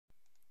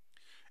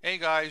Hey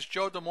guys,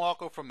 Joe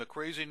DeMarco from the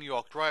Crazy New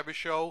York Driver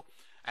Show,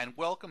 and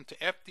welcome to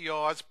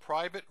FDR's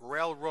private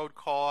railroad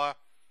car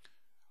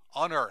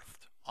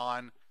unearthed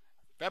on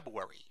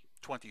February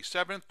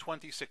 27th,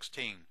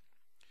 2016.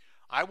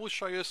 I will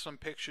show you some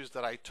pictures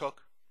that I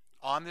took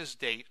on this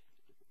date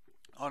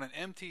on an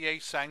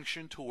MTA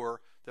sanctioned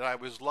tour that I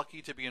was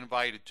lucky to be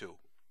invited to.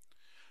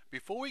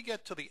 Before we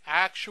get to the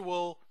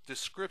actual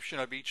description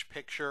of each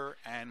picture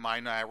and my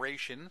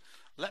narration,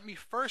 let me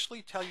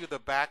firstly tell you the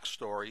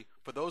backstory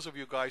for those of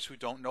you guys who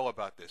don't know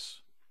about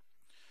this.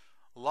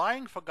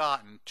 Lying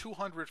forgotten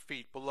 200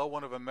 feet below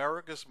one of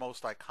America's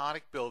most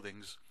iconic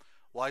buildings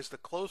lies the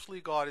closely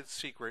guarded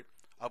secret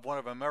of one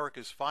of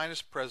America's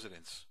finest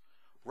presidents,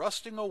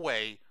 rusting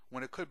away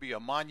when it could be a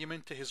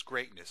monument to his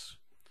greatness.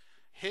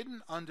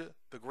 Hidden under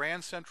the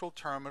Grand Central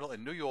Terminal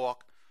in New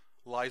York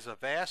lies a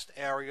vast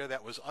area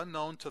that was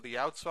unknown to the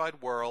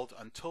outside world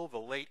until the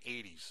late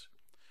 80s.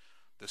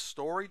 The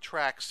storied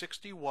Track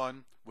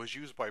 61 was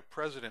used by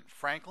President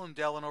Franklin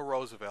Delano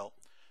Roosevelt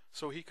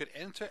so he could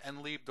enter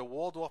and leave the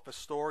Waldorf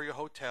Astoria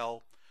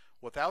Hotel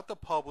without the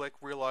public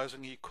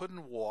realizing he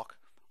couldn't walk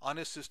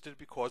unassisted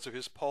because of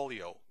his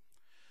polio.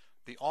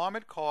 The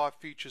armored car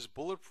features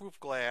bulletproof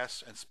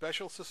glass and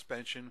special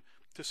suspension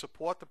to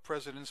support the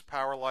president's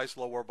paralyzed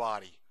lower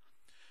body.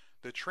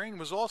 The train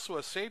was also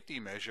a safety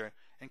measure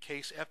in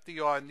case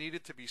FDR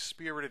needed to be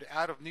spirited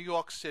out of New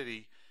York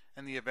City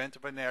in the event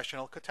of a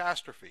national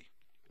catastrophe.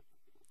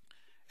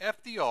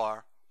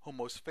 FDR, who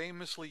most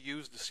famously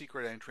used the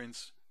secret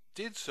entrance,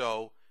 did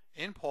so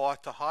in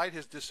part to hide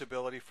his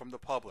disability from the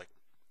public.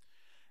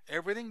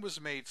 Everything was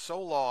made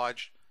so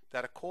large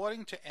that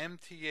according to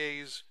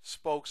MTA's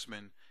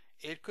spokesman,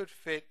 it could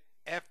fit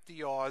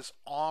FDR's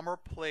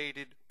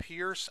armor-plated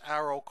Pierce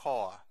Arrow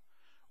car,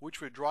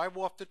 which would drive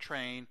off the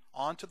train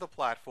onto the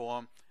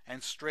platform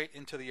and straight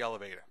into the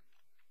elevator.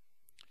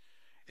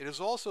 It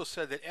is also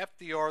said that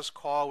FDR's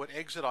car would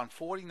exit on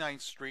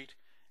 49th Street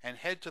and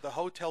head to the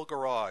hotel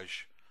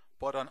garage,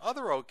 but on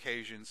other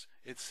occasions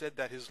it's said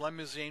that his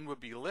limousine would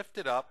be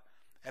lifted up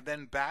and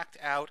then backed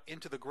out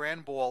into the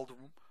grand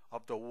ballroom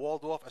of the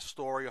Waldorf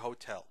Astoria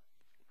Hotel.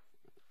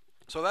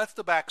 So that's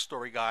the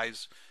backstory,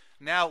 guys.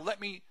 Now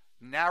let me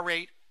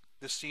narrate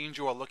the scenes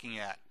you are looking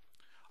at.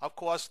 Of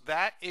course,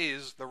 that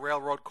is the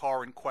railroad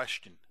car in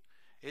question.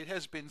 It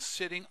has been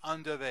sitting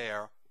under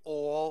there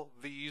all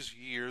these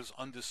years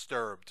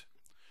undisturbed.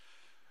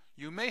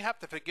 You may have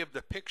to forgive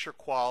the picture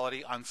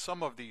quality on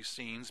some of these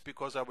scenes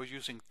because I was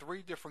using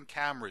 3 different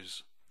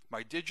cameras: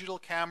 my digital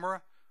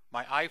camera,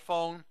 my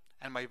iPhone,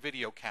 and my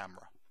video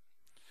camera.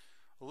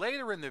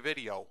 Later in the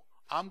video,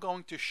 I'm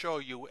going to show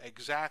you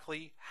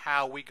exactly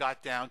how we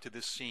got down to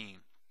this scene.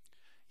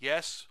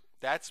 Yes,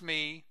 that's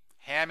me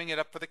hamming it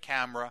up for the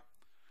camera,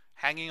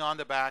 hanging on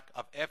the back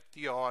of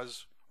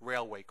FDR's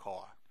railway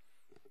car.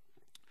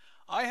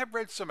 I have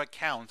read some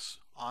accounts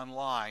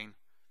online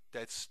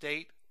that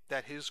state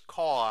that his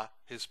car,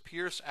 his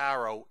Pierce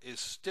Arrow, is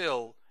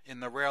still in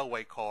the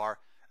railway car.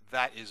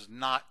 That is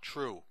not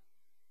true.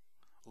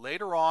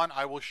 Later on,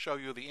 I will show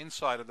you the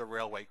inside of the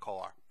railway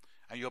car,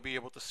 and you'll be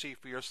able to see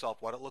for yourself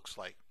what it looks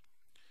like.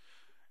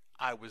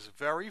 I was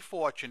very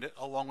fortunate,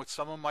 along with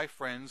some of my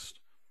friends,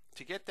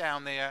 to get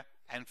down there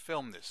and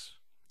film this.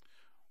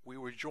 We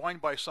were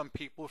joined by some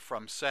people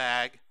from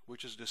SAG,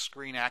 which is the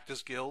Screen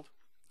Actors Guild,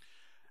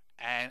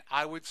 and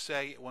I would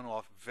say it went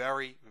off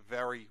very,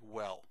 very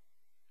well.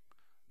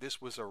 This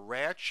was a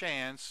rare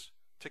chance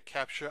to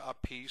capture a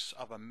piece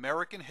of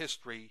American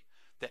history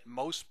that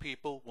most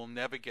people will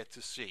never get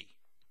to see.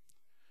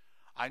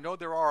 I know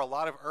there are a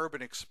lot of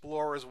urban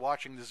explorers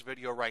watching this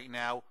video right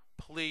now.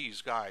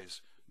 Please,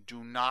 guys,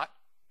 do not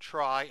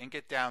try and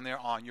get down there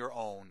on your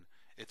own.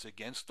 It's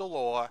against the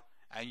law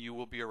and you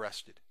will be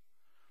arrested.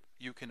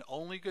 You can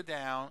only go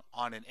down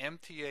on an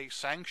MTA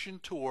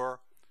sanctioned tour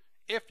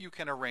if you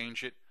can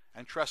arrange it,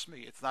 and trust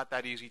me, it's not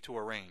that easy to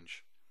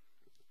arrange.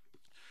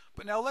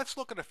 But now let's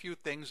look at a few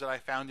things that I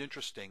found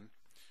interesting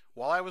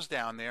while I was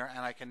down there, and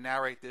I can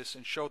narrate this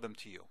and show them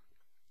to you.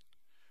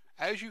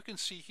 As you can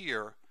see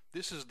here,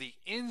 this is the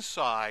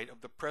inside of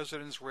the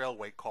president's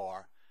railway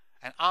car,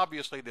 and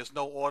obviously there's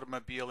no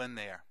automobile in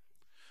there.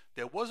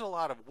 There was a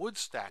lot of wood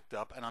stacked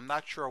up, and I'm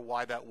not sure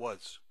why that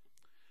was.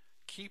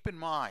 Keep in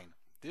mind,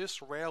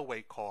 this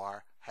railway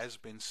car has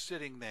been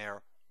sitting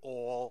there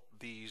all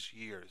these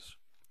years.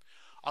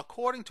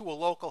 According to a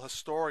local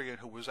historian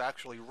who was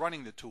actually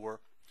running the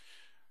tour,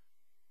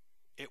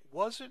 it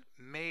wasn't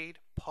made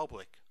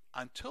public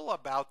until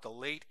about the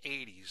late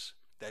 80s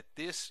that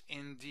this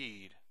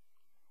indeed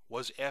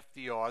was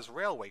FDR's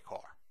railway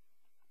car.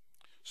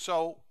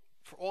 So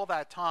for all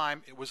that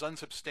time, it was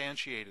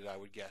unsubstantiated, I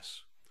would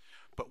guess.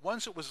 But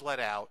once it was let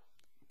out,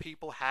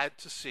 people had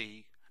to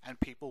see and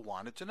people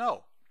wanted to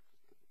know.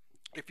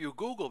 If you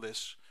Google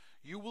this,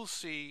 you will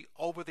see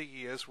over the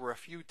years where a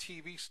few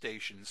TV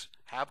stations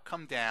have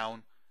come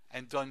down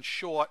and done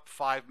short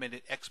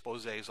 5-minute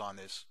exposés on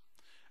this.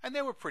 And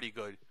they were pretty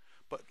good.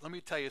 But let me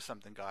tell you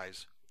something,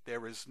 guys.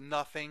 There is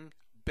nothing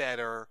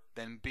better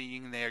than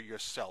being there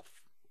yourself.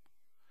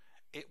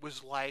 It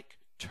was like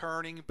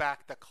turning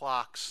back the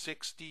clock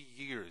 60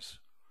 years.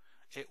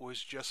 It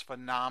was just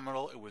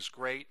phenomenal. It was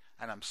great,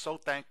 and I'm so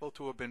thankful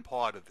to have been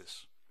part of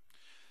this.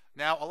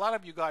 Now, a lot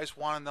of you guys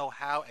want to know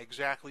how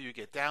exactly you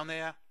get down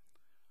there.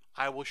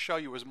 I will show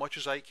you as much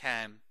as I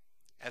can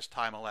as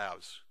time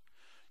allows.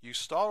 You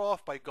start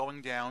off by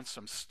going down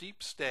some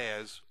steep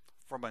stairs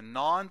from a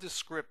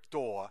nondescript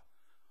door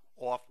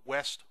off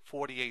West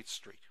 48th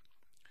Street.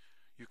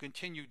 You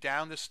continue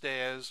down the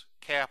stairs,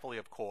 carefully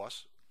of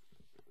course,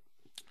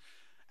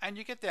 and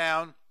you get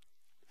down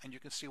and you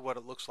can see what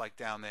it looks like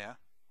down there.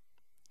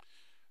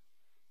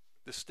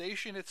 The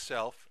station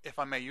itself, if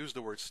I may use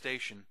the word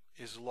station,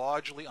 is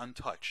largely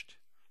untouched.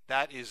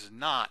 That is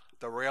not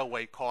the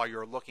railway car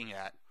you're looking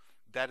at.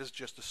 That is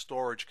just a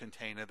storage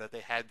container that they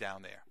had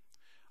down there.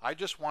 I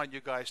just wanted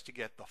you guys to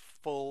get the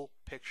full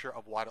picture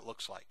of what it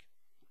looks like.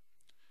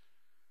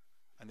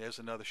 And there's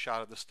another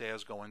shot of the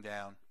stairs going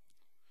down.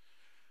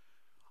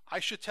 I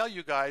should tell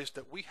you guys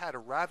that we had a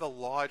rather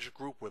large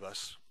group with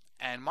us,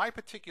 and my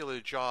particular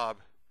job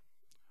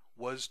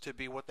was to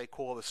be what they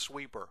call a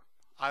sweeper.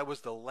 I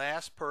was the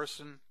last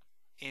person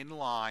in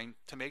line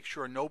to make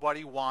sure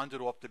nobody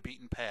wandered off the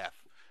beaten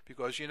path,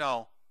 because you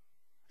know,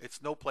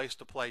 it's no place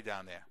to play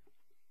down there.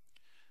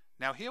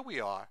 Now here we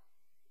are.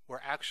 We're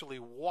actually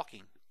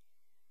walking.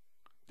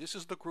 This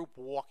is the group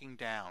walking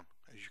down,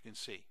 as you can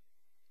see.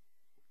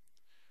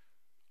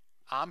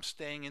 I'm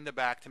staying in the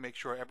back to make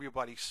sure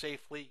everybody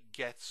safely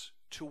gets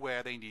to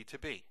where they need to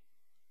be.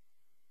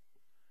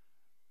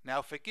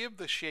 Now forgive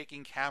the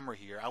shaking camera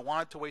here. I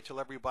wanted to wait till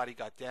everybody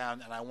got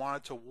down, and I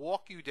wanted to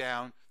walk you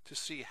down to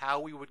see how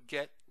we would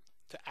get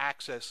to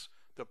access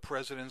the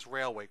President's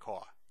railway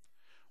car.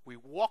 We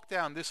walk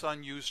down this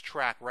unused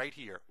track right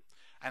here,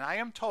 and I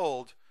am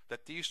told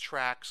that these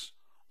tracks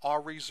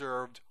are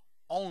reserved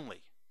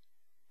only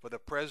for the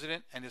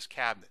President and his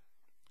cabinet,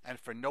 and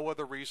for no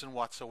other reason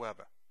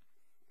whatsoever.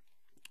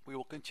 We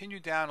will continue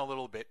down a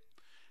little bit,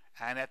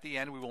 and at the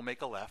end we will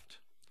make a left,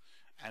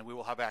 and we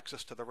will have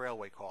access to the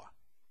railway car.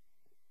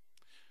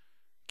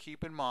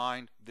 Keep in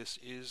mind, this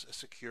is a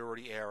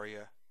security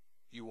area.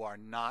 You are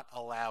not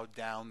allowed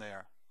down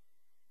there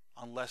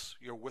unless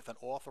you're with an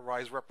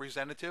authorized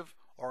representative,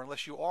 or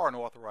unless you are an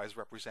authorized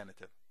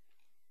representative.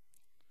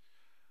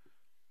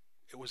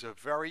 It was a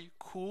very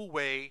cool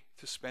way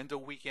to spend a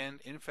weekend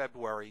in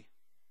February.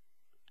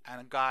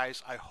 And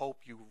guys, I hope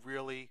you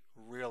really,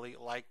 really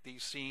like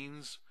these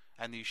scenes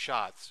and these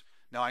shots.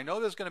 Now I know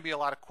there's going to be a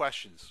lot of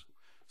questions,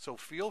 so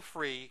feel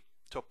free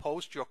to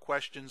post your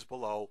questions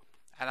below,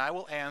 and I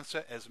will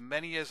answer as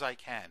many as I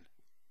can.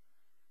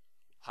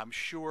 I'm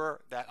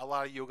sure that a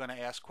lot of you are going to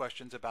ask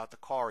questions about the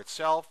car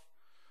itself,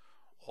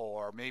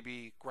 or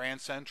maybe Grand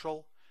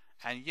Central.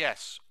 And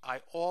yes,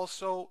 I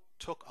also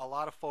took a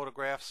lot of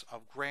photographs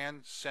of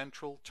Grand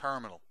Central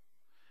Terminal,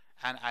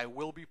 and I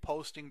will be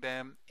posting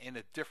them in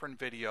a different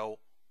video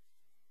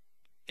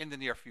in the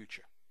near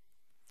future.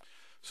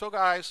 So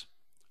guys,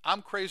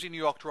 I'm Crazy New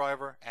York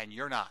Driver, and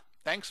you're not.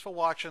 Thanks for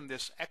watching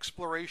this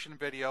exploration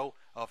video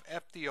of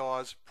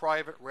FDR's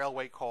private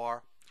railway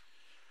car.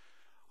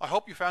 I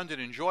hope you found it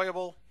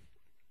enjoyable.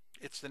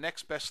 It's the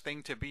next best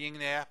thing to being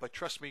there, but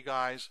trust me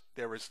guys,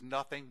 there is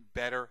nothing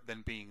better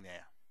than being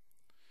there.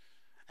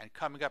 And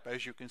coming up,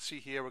 as you can see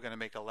here, we're going to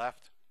make a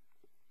left,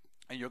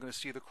 and you're going to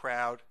see the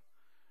crowd,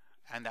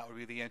 and that would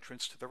be the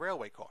entrance to the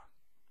railway car.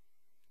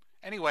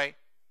 Anyway,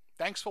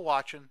 thanks for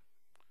watching.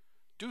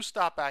 Do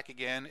stop back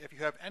again. If you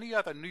have any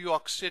other New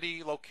York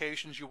City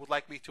locations you would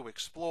like me to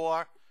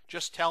explore,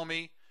 just tell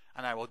me,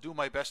 and I will do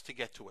my best to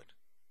get to it.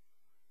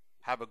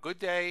 Have a good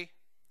day,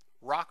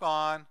 rock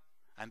on,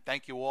 and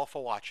thank you all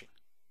for watching.